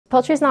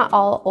Poultry is not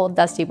all old,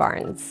 dusty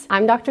barns.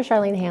 I'm Dr.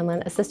 Charlene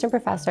Hanlon, Assistant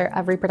Professor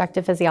of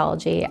Reproductive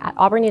Physiology at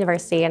Auburn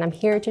University, and I'm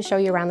here to show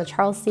you around the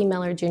Charles C.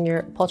 Miller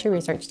Jr. Poultry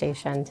Research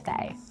Station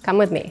today. Come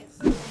with me.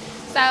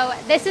 So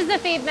this is the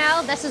feed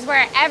mill. This is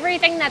where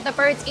everything that the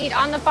birds eat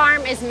on the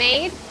farm is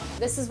made.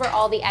 This is where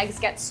all the eggs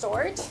get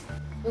stored.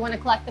 We want to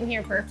collect them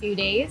here for a few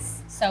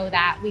days so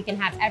that we can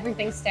have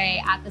everything stay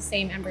at the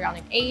same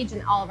embryonic age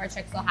and all of our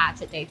chicks will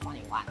hatch at day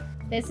 21.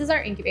 This is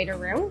our incubator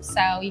room.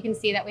 So you can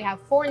see that we have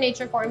 4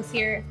 nature forms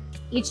here.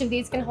 Each of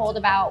these can hold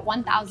about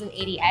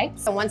 1,080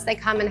 eggs. So once they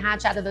come and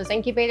hatch out of those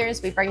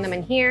incubators, we bring them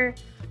in here.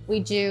 We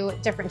do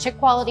different chick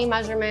quality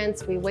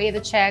measurements. We weigh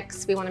the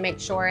chicks. We want to make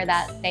sure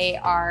that they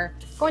are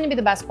going to be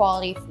the best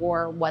quality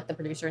for what the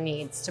producer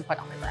needs to put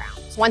on the ground.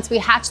 So once we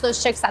hatch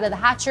those chicks out of the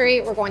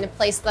hatchery, we're going to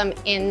place them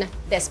in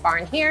this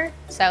barn here.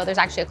 So there's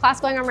actually a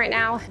class going on right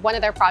now. One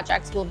of their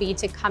projects will be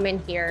to come in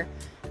here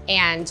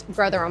and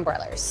grow their own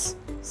broilers.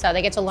 So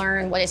they get to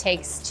learn what it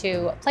takes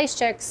to place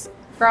chicks,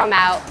 grow them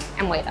out,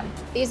 and weigh them.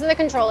 These are the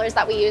controllers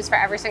that we use for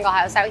every single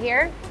house out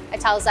here. It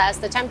tells us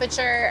the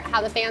temperature,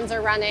 how the fans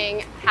are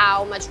running,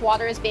 how much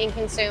water is being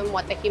consumed,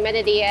 what the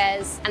humidity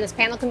is. And this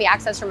panel can be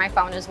accessed from my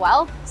phone as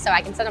well. So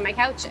I can sit on my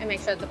couch and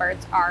make sure that the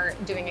birds are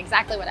doing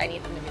exactly what I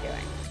need them to be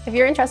doing. If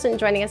you're interested in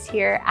joining us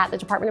here at the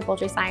Department of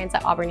Poultry Science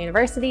at Auburn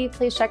University,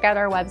 please check out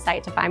our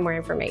website to find more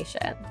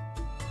information.